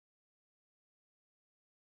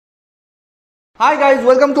Hi guys,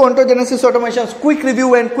 welcome to Ontogenesys Automation's quick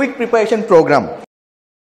review and quick preparation program.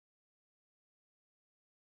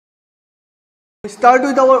 We start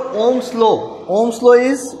with our Ohm's law. Ohm's law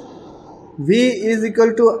is V is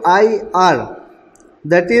equal to IR.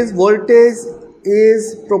 That is, voltage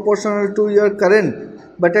is proportional to your current.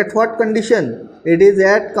 But at what condition? It is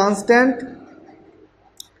at constant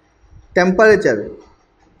temperature.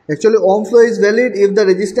 Actually, Ohm's law is valid if the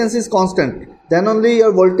resistance is constant. Then only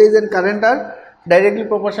your voltage and current are directly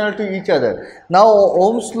proportional to each other. Now,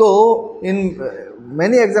 Ohm's law in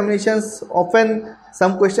many examinations, often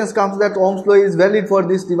some questions comes that Ohm's law is valid for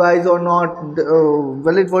this device or not,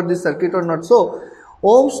 valid for this circuit or not. So,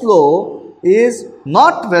 Ohm's law is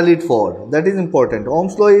not valid for, that is important.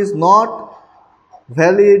 Ohm's law is not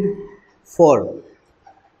valid for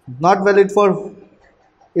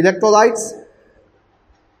electrolytes.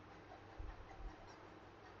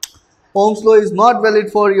 Ohm's law is not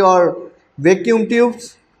valid for your vacuum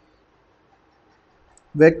tubes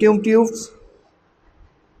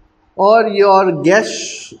or your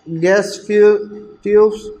gas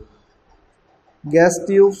tubes,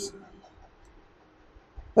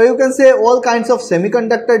 or you can say all kinds of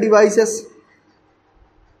semiconductor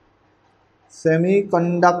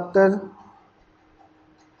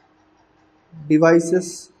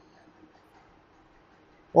devices.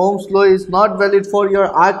 Ohm's law is not valid for your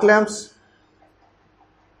arc lamps.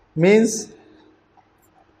 Means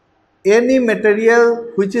any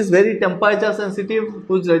material which is very temperature sensitive,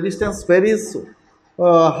 whose resistance varies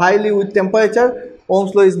highly with temperature,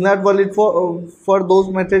 Ohm's law is not valid for those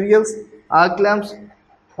materials, arc lamps,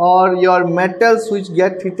 or your metals which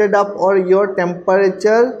get heated up, or your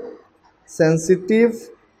temperature sensitive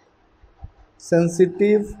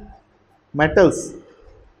metals.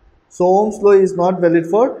 So Ohm's law is not valid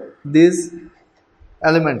for these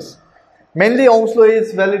elements. Mainly Ohm's law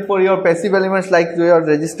is valid for your passive elements like your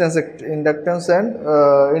resistance, inductance, and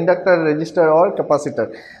inductor, resistor, or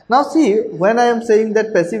capacitor. Now see, when I am saying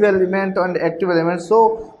that passive element and active elements,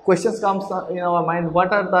 so questions comes in our mind,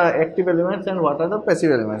 what are the active elements and what are the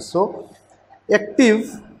passive elements? So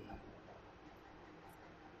active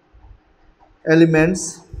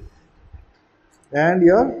elements and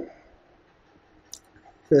your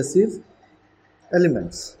passive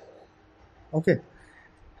elements. Okay.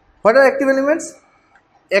 What are active elements?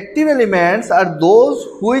 Active elements are those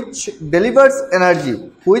which delivers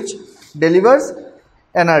energy,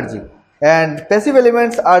 and passive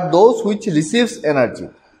elements are those which receives energy.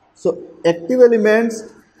 So active elements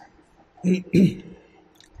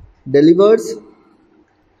delivers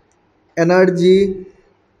energy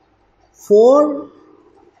for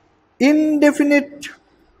indefinite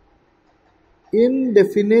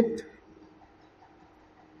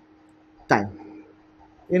time,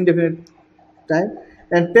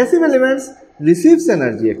 and passive elements receives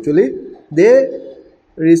energy. Actually, they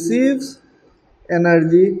receives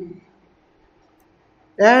energy,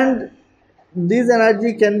 and this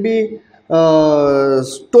energy can be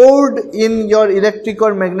stored in your electric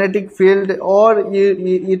or magnetic field, or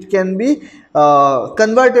it can be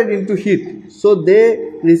converted into heat. So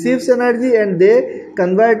they receives energy and they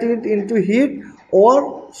convert it into heat,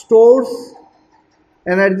 or stores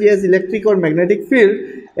energy as electric or magnetic field,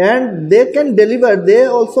 and they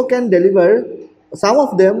also can deliver, some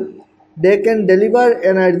of them they can deliver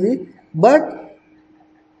energy, but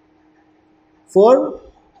for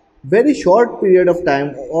very short period of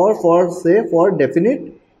time, or for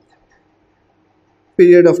definite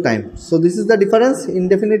period of time. So this is the difference,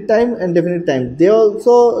 indefinite time and definite time. They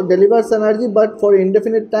also delivers energy, but for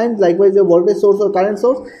indefinite time. Likewise, your voltage source or current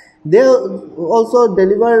source, they also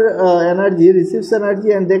deliver energy, receives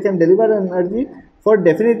energy, and they can deliver energy for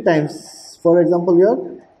definite times. For example, your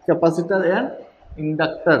capacitor and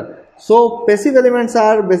inductor. So passive elements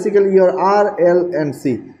are basically your R, L, and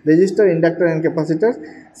C: resistor, inductor, and capacitor.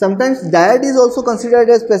 Sometimes diode is also considered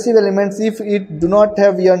as passive elements if it do not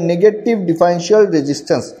have your negative differential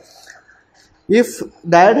resistance. If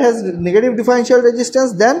diode has negative differential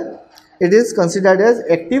resistance, then it is considered as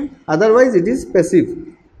active, otherwise it is passive.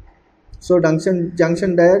 So junction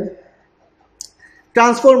diode.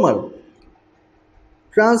 Transformer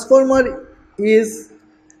is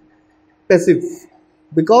passive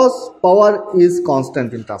because power is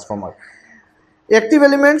constant in transformer. Active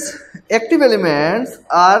elements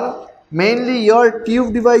are mainly your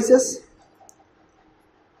tube devices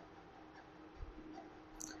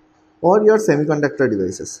or your semiconductor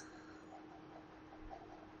devices.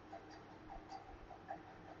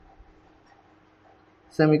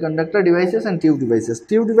 Semiconductor devices and tube devices.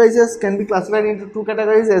 Tube devices can be classified into two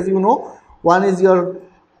categories, as you know. One is your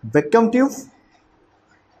vacuum tube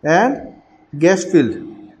and gas filled.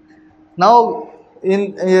 Now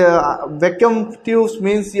in vacuum tubes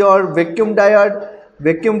means your vacuum diode,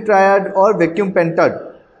 vacuum triode or vacuum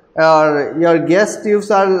pentode. Your gas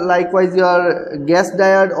tubes are likewise your gas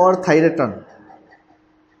diode or thyratron.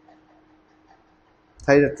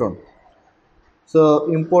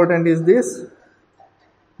 So important is this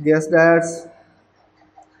gas diodes.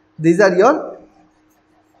 These are your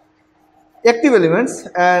active elements,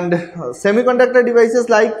 and semiconductor devices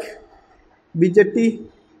like BJT,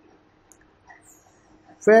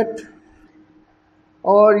 FET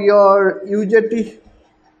or your UJT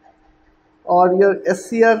or your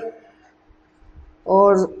SCR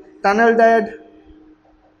or tunnel diode,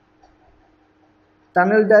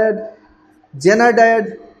 Zener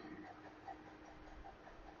diode,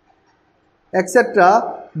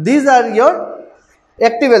 etc. These are your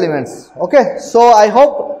active elements. Okay, so I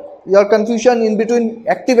hope your confusion in between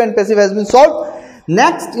active and passive has been solved.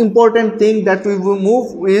 Next important thing that we will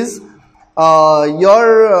move is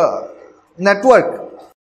your network.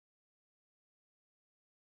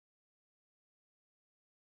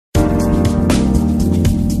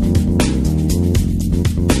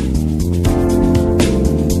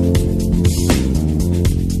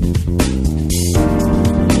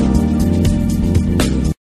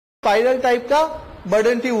 Spiral type का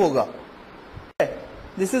burden tube होगा.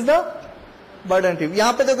 This is the burden tube.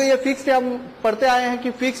 यहां पे देखो ये fixed है, हम पढ़ते आए हैं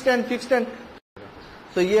कि फिक्स्ड एंड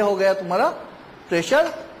तो ये हो गया तुम्हारा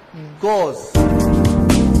प्रेशर गोज.